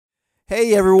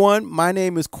Hey everyone, my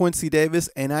name is Quincy Davis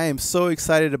and I am so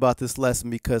excited about this lesson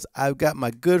because I've got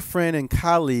my good friend and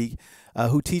colleague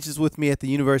who teaches with me at the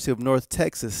University of North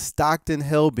Texas, Stockton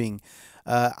Helbing.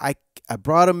 I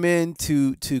brought him in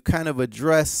to kind of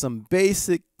address some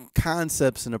basic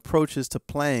concepts and approaches to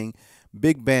playing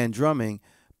big band drumming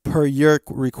per your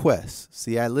requests.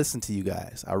 See, I listen to you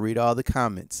guys. I read all the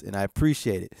comments and I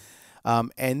appreciate it.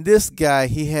 And this guy,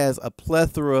 he has a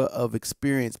plethora of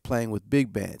experience playing with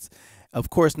big bands. Of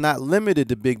course, not limited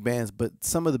to big bands, but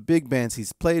some of the big bands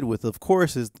he's played with, of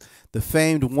course, is the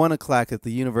famed 1 O'Clock at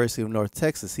the University of North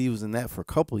Texas. He was in that for a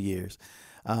couple years.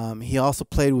 He also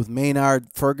played with Maynard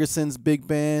Ferguson's big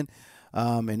band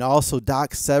and also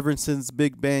Doc Severinsen's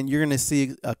big band. You're going to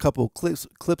see a couple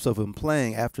clips of him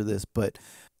playing after this.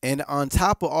 And on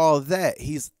top of all of that,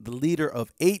 he's the leader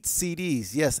of 8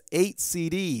 CDs. Yes, 8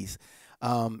 CDs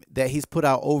that he's put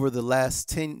out over the last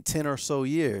 10 or so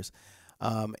years.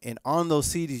 And on those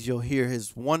CDs, you'll hear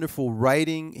his wonderful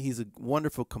writing. He's a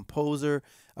wonderful composer,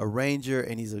 arranger,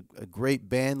 and he's a great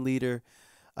band leader.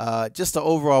 Just an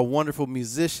overall wonderful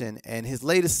musician. And his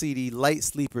latest CD, Light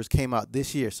Sleepers, came out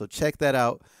this year. So check that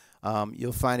out.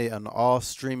 You'll find it on all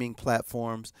streaming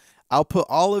platforms. I'll put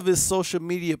all of his social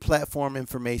media platform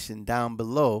information down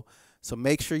below. So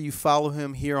make sure you follow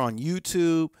him here on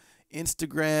YouTube,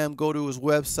 Instagram, go to his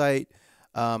website.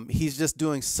 He's just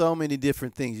doing so many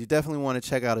different things. You definitely want to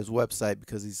check out his website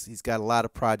because he's got a lot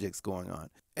of projects going on.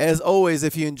 As always,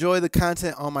 if you enjoy the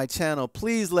content on my channel,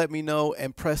 please let me know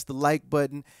and press the like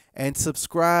button and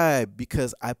subscribe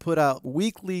because I put out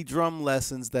weekly drum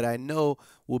lessons that I know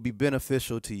will be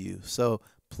beneficial to you. So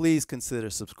please consider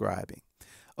subscribing.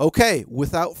 Okay,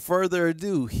 without further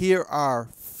ado, here are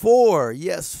 4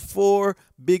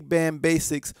 big band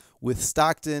basics with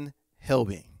Stockton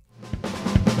Helbing.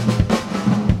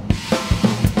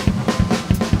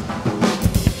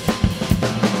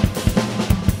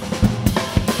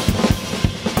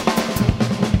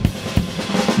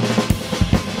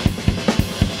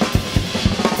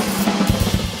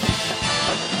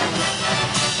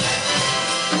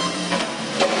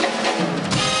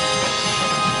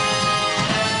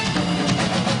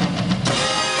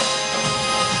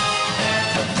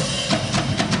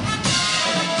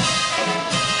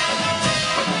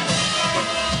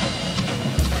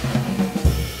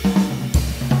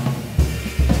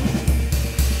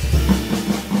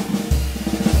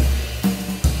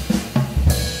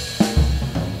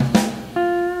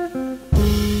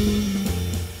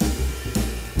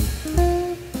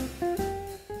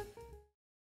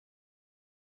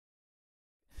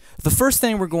 The first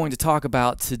thing we're going to talk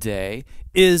about today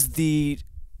is the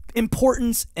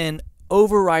importance and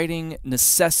overriding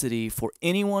necessity for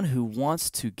anyone who wants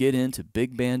to get into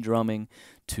big band drumming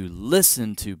to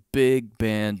listen to big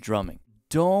band drumming.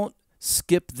 Don't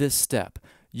skip this step.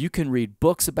 You can read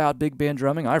books about big band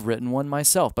drumming. I've written one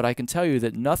myself, but I can tell you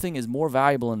that nothing is more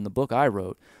valuable in the book I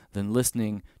wrote than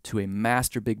listening to a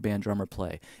master big band drummer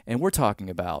play. And we're talking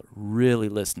about really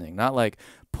listening, not like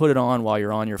put it on while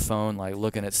you're on your phone, like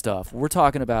looking at stuff. We're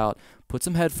talking about put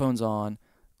some headphones on,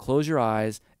 close your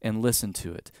eyes, and listen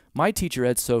to it. My teacher,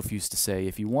 Ed Soph, used to say,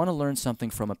 if you want to learn something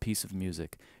from a piece of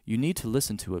music, you need to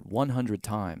listen to it 100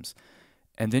 times,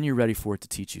 and then you're ready for it to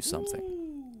teach you something.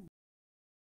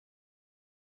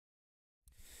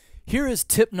 Here is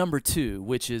tip number 2,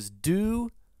 which is do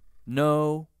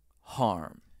no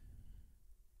harm.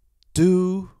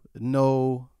 Do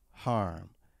no harm.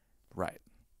 Right.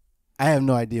 I have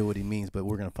no idea what he means, but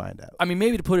we're going to find out. I mean,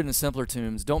 maybe to put it in simpler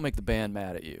terms, don't make the band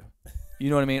mad at you. You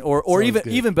know what I mean? Or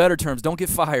even better terms, don't get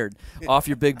fired off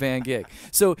your big band gig.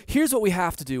 So here's what we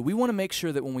have to do. We want to make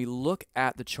sure that when we look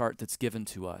at the chart that's given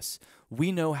to us,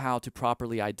 we know how to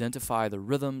properly identify the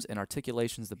rhythms and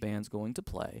articulations the band's going to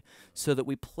play so that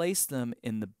we place them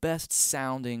in the best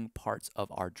sounding parts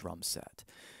of our drum set.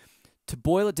 To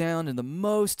boil it down in the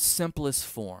most simplest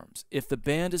forms, if the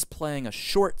band is playing a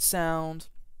short sound,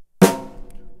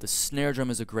 the snare drum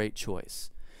is a great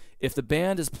choice. If the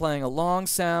band is playing a long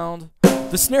sound,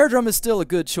 the snare drum is still a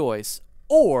good choice,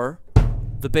 or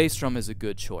the bass drum is a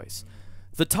good choice.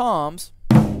 The toms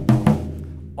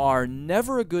are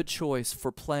never a good choice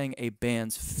for playing a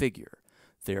band's figure.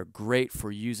 They're great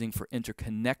for using for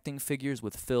interconnecting figures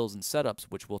with fills and setups,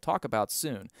 which we'll talk about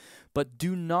soon. But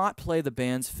do not play the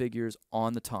band's figures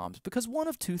on the toms, because one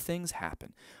of two things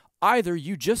happen. Either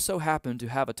you just so happen to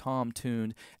have a tom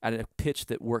tuned at a pitch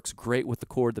that works great with the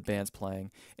chord the band's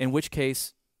playing, in which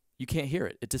case you can't hear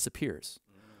it. It disappears.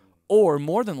 Or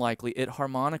more than likely, it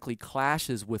harmonically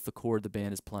clashes with the chord the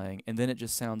band is playing, and then it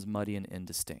just sounds muddy and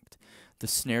indistinct. The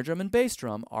snare drum and bass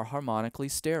drum are harmonically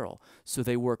sterile, so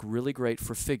they work really great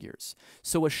for figures.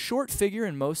 So a short figure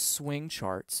in most swing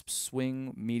charts,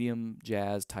 swing, medium,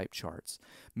 jazz type charts,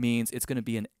 means it's going to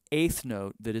be an eighth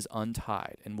note that is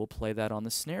untied, and we'll play that on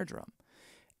the snare drum.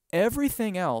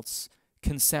 Everything else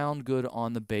can sound good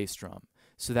on the bass drum.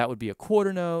 So that would be a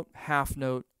quarter note, half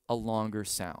note, a longer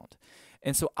sound.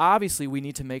 And so obviously we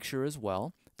need to make sure as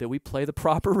well that we play the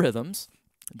proper rhythms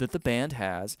that the band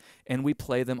has, and we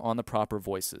play them on the proper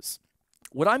voices.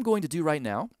 What I'm going to do right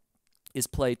now is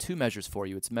play two measures for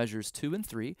you. It's measures 2 and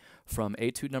 3 from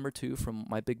Etude number 2 from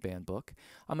my big band book.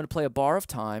 I'm going to play a bar of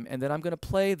time, and then I'm going to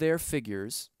play their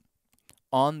figures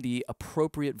on the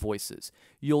appropriate voices.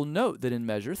 You'll note that in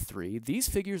measure 3, these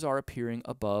figures are appearing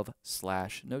above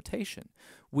slash notation.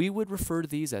 We would refer to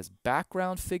these as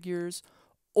background figures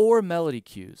or melody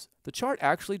cues. The chart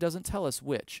actually doesn't tell us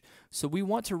which. So we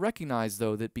want to recognize,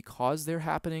 though, that because they're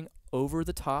happening over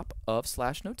the top of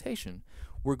slash notation,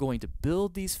 we're going to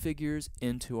build these figures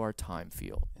into our time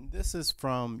field. And this is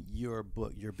from your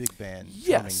book, your big band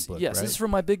drumming book, yes, right? This is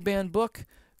from my big band book,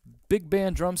 Big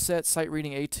Band Drum Set Sight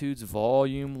Reading Etudes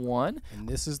Volume 1. And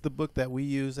this is the book that we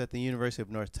use at the University of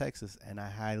North Texas, and I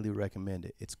highly recommend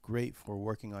it. It's great for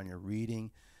working on your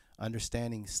reading,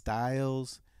 understanding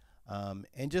styles,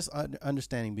 and just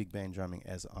understanding big band drumming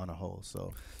as on a whole.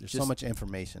 So there's so much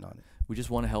information on it. We just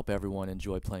want to help everyone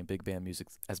enjoy playing big band music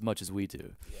as much as we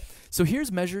do. Yeah. So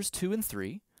here's measures 2 and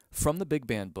 3 from the big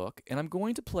band book, and I'm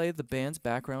going to play the band's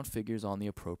background figures on the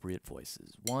appropriate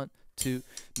voices. 1, 2,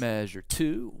 measure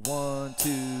 2, 1,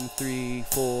 2, 3,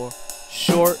 4,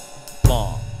 short,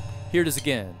 long. Here it is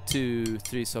again, 2,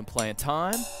 3, so I'm playing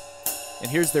time, and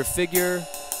here's their figure,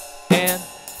 and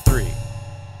 3.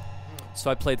 So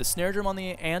I played the snare drum on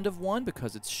the and of 1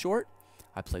 because it's short.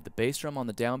 I played the bass drum on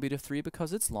the downbeat of 3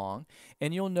 because it's long.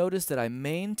 And you'll notice that I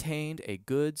maintained a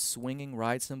good swinging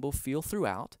ride cymbal feel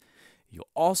throughout. You'll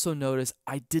also notice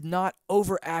I did not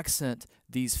over-accent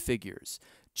these figures.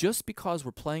 Just because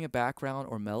we're playing a background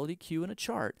or melody cue in a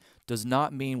chart does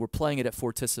not mean we're playing it at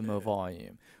fortissimo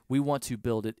volume. We want to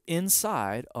build it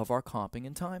inside of our comping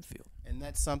and time field. And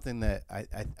that's something that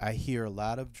I hear a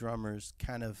lot of drummers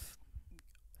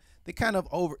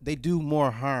they do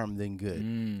more harm than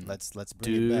good. Let's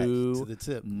bring it back to the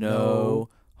tip. No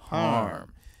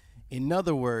harm. In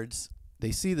other words,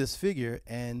 they see this figure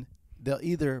and they'll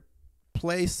either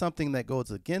play something that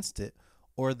goes against it,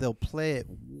 or they'll play it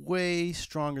way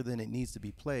stronger than it needs to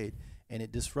be played, and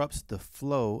it disrupts the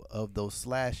flow of those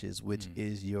slashes, which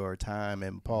is your time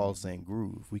and pause and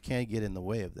groove. We can't get in the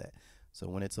way of that. So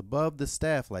when it's above the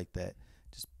staff like that,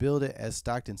 just build it, as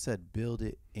Stockton said, build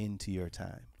it into your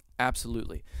time.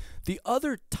 Absolutely. The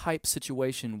other type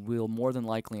situation we'll more than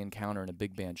likely encounter in a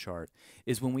big band chart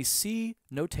is when we see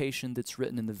notation that's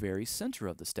written in the very center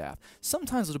of the staff.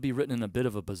 Sometimes it'll be written in a bit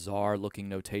of a bizarre looking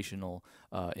notational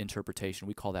interpretation.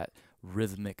 We call that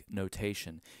rhythmic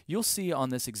notation. You'll see on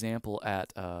this example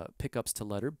at pickups to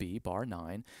letter B, bar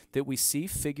 9, that we see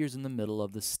figures in the middle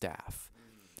of the staff.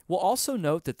 We'll also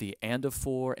note that the and of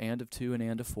 4, and of 2,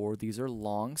 and of 4, these are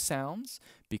long sounds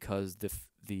because the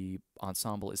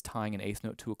ensemble is tying an eighth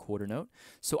note to a quarter note.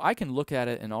 So I can look at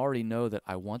it and already know that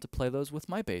I want to play those with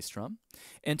my bass drum.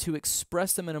 And to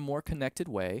express them in a more connected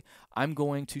way, I'm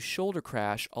going to shoulder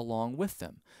crash along with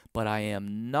them. But I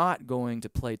am not going to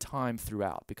play time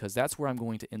throughout because that's where I'm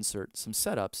going to insert some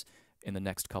setups in the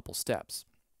next couple steps.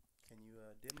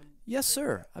 Yes,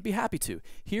 sir. I'd be happy to.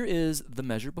 Here is the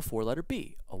measure before letter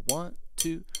B. A 1,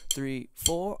 2, 3,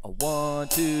 4. A 1,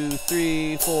 2,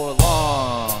 3, 4.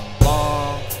 Long,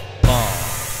 long, long.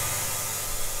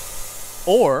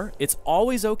 Or it's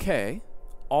always okay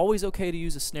to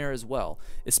use a snare as well,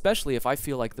 especially if I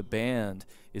feel like the band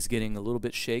is getting a little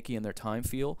bit shaky in their time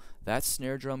feel. That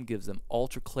snare drum gives them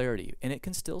ultra clarity, and it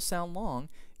can still sound long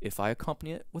if I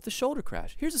accompany it with a shoulder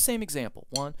crash. Here's the same example.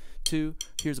 1, 2,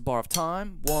 here's a bar of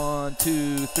time. 1,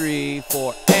 2, 3,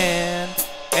 4, and.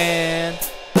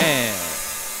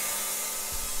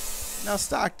 Now,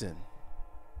 Stockton,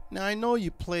 now I know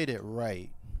you played it right,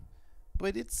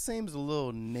 but it seems a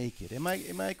little naked. Am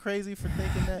I crazy for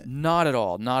thinking that? Not at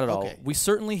all, not at all. Okay. We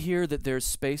certainly hear that there's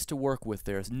space to work with.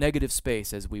 There's negative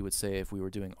space, as we would say if we were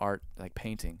doing art like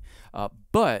painting.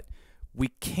 But we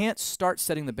can't start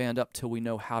setting the band up till we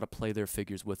know how to play their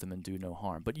figures with them and do no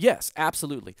harm. But yes,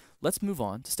 absolutely. Let's move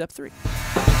on to step 3.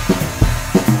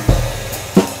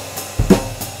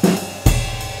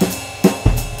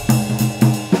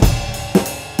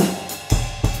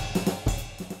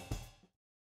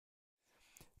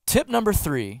 Tip number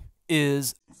 3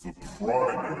 is the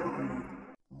primary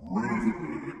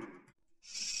rhythmic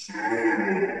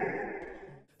setup.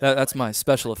 That's my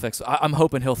special effects. I'm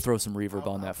hoping he'll throw some reverb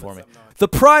on that for me. The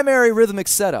primary rhythmic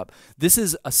setup. This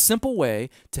is a simple way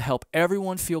to help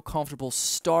everyone feel comfortable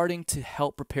starting to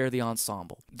help prepare the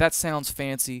ensemble. That sounds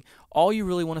fancy. All you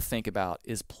really want to think about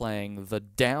is playing the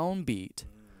downbeat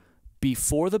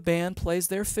before the band plays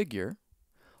their figure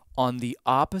on the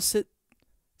opposite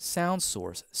sound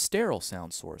source, sterile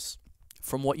sound source,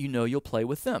 from what you know you'll play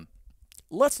with them.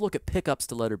 Let's look at pickups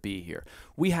to letter B here.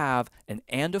 We have an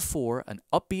and a 4, an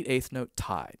upbeat eighth note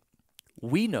tied.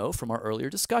 We know from our earlier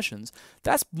discussions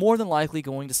that's more than likely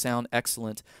going to sound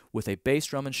excellent with a bass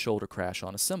drum and shoulder crash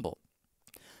on a cymbal.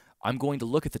 I'm going to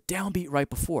look at the downbeat right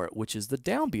before it, which is the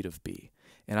downbeat of B.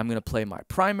 And I'm going to play my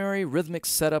primary rhythmic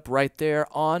setup right there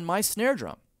on my snare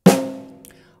drum.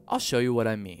 I'll show you what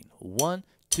I mean. 1,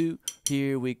 2,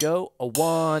 here we go. A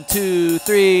 1, 2,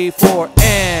 3, 4,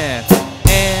 and.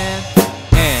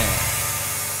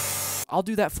 I'll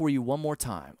do that for you one more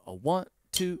time. A 1,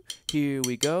 2, here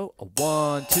we go. A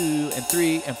 1, 2, and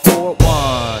 3, and 4. 1, 2,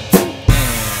 and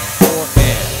 4,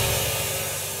 and.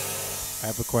 I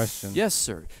have a question. Yes,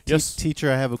 sir. Yes, teacher.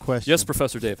 I have a question. Yes,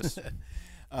 Professor Davis.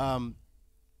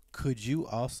 Could you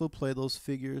also play those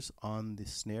figures on the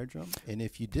snare drum? And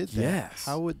if you did that, yes,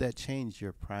 how would that change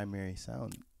your primary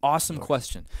sound? Awesome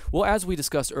question. Well, as we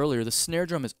discussed earlier, the snare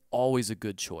drum is always a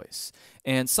good choice.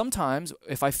 And sometimes,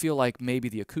 if I feel like maybe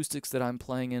the acoustics that I'm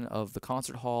playing in of the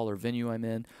concert hall or venue I'm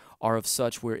in are of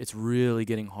such where it's really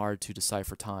getting hard to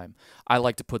decipher time, I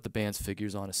like to put the band's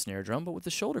figures on a snare drum, but with the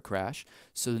shoulder crash.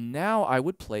 So now I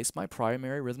would place my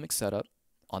primary rhythmic setup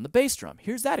on the bass drum.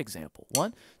 Here's that example.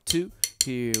 1, 2,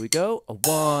 here we go. A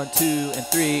 1, 2, and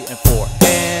 3, and 4.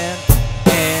 And.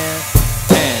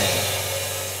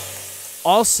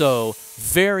 Also,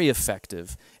 very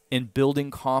effective in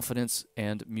building confidence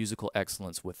and musical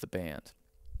excellence with the band.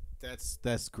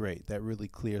 That's great. That really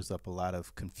clears up a lot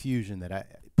of confusion that I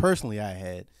personally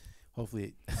had.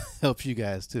 Hopefully it helps you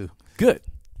guys too. Good.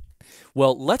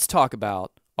 Well, let's talk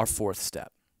about our fourth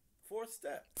step.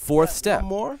 Fourth step. One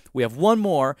more? We have one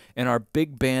more in our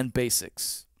big band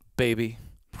basics, baby.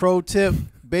 Pro tip,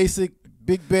 basic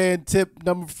big band tip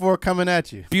number 4 coming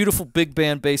at you. Beautiful big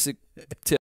band basic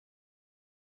tip.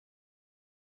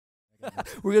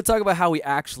 We're going to talk about how we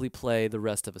actually play the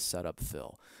rest of a setup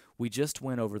fill. We just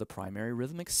went over the primary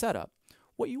rhythmic setup.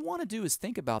 What you want to do is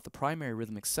think about the primary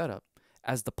rhythmic setup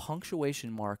as the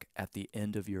punctuation mark at the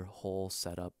end of your whole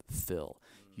setup fill.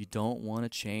 You don't want to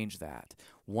change that.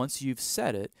 Once you've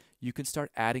set it, you can start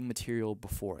adding material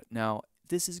before it. Now,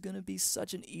 this is going to be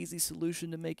such an easy solution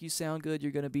to make you sound good.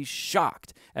 You're going to be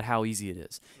shocked at how easy it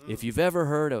is. If you've ever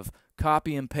heard of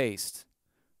copy and paste,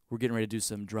 we're getting ready to do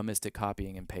some drumistic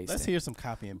copying and pasting. Let's hear some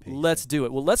copy and paste. Let's do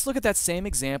it. Well, let's look at that same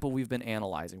example we've been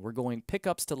analyzing. We're going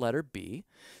pickups to letter B.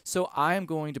 So I am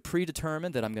going to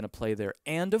predetermine that I'm going to play their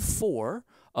and of 4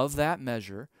 of that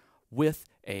measure with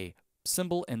a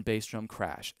cymbal and bass drum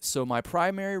crash. So my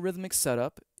primary rhythmic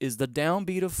setup is the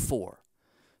downbeat of 4.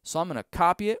 So I'm going to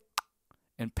copy it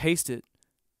and paste it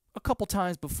a couple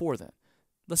times before then.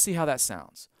 Let's see how that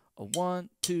sounds. A 1,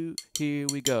 2, here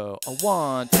we go. A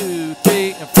 1, 2,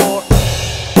 3, and 4.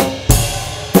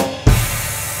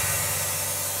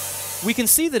 We can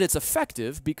see that it's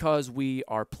effective because we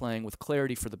are playing with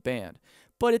clarity for the band,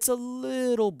 but it's a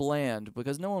little bland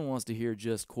because no one wants to hear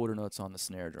just quarter notes on the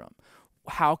snare drum.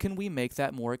 How can we make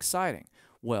that more exciting?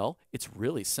 Well, it's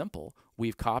really simple.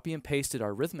 We've copy and pasted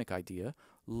our rhythmic idea.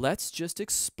 Let's just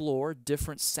explore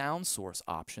different sound source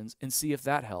options and see if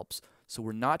that helps. So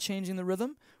we're not changing the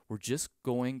rhythm. We're just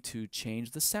going to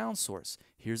change the sound source.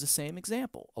 Here's the same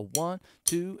example. A 1,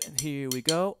 2, and here we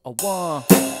go. A 1.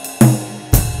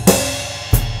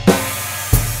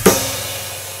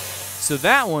 So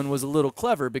that one was a little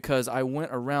clever because I went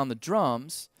around the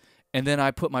drums and then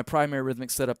I put my primary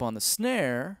rhythmic setup on the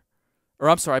snare. Or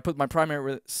I'm sorry, I put my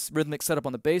primary rhythmic setup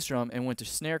on the bass drum and went to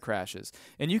snare crashes.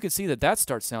 And you can see that that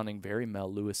starts sounding very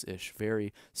Mel Lewis-ish,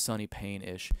 very Sonny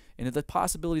Payne-ish. And the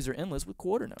possibilities are endless with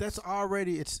quarter notes. That's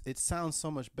already, it sounds so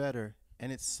much better,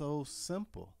 and it's so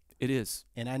simple. It is.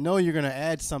 And I know you're going to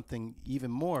add something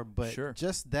even more, but sure,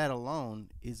 just that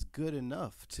alone is good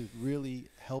enough to really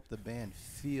help the band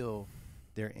feel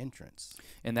their entrance.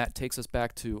 And that takes us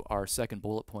back to our second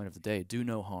bullet point of the day, do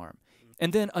no harm.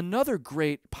 And then another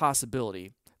great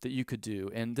possibility that you could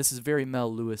do, and this is very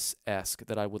Mel Lewis-esque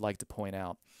that I would like to point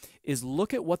out, is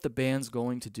look at what the band's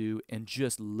going to do and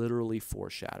just literally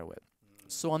foreshadow it.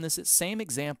 So on this same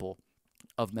example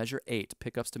of measure 8,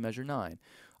 pickups to measure 9,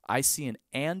 I see an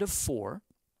and of 4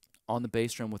 on the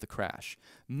bass drum with a crash.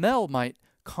 Mel might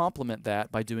complement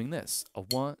that by doing this. A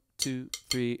 1, 2,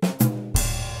 3.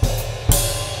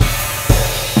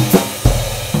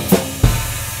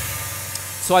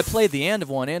 So I played the and of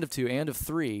 1, and of 2, and of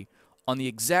 3 on the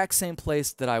exact same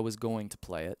place that I was going to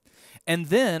play it. And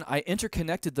then I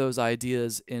interconnected those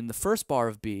ideas in the first bar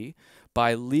of B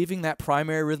by leaving that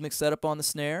primary rhythmic setup on the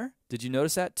snare. Did you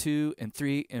notice that? 2 and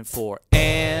 3 and 4.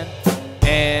 And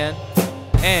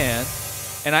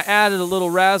I added a little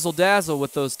razzle-dazzle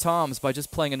with those toms by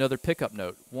just playing another pickup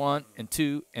note. 1 and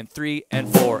 2 and 3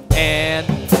 and 4. And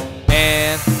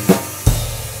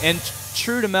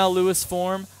true to Mel Lewis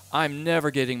form, I'm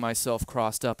never getting myself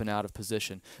crossed up and out of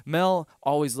position. Mel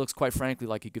always looks, quite frankly,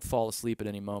 like he could fall asleep at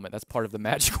any moment. That's part of the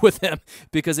magic with him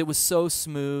because it was so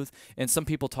smooth, and some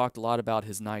people talked a lot about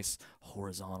his nice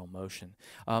horizontal motion.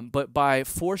 But by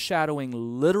foreshadowing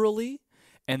literally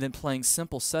and then playing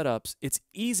simple setups, it's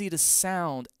easy to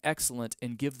sound excellent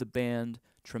and give the band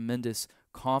tremendous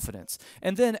confidence.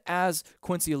 And then, as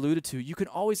Quincy alluded to, you can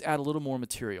always add a little more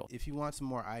material. If you want some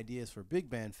more ideas for big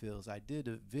band fills, I did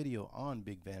a video on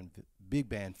big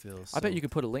band fills. I bet you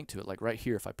could put a link to it, like right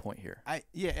here if I point here.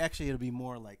 Yeah, actually, it'll be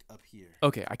more like up here.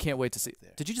 Okay, I can't wait to see.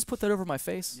 Did you just put that over my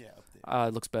face? Yeah, up there.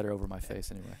 It looks better over my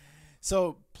face anyway.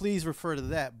 So please refer to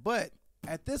that. But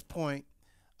at this point,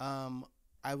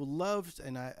 I would love,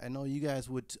 and I know you guys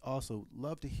would also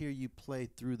love to hear you play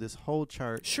through this whole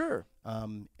chart. Sure.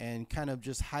 And kind of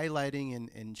just highlighting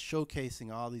and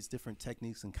showcasing all these different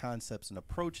techniques and concepts and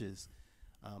approaches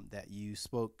that you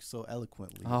spoke so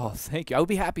eloquently. Oh, thank you. I would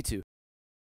be happy to.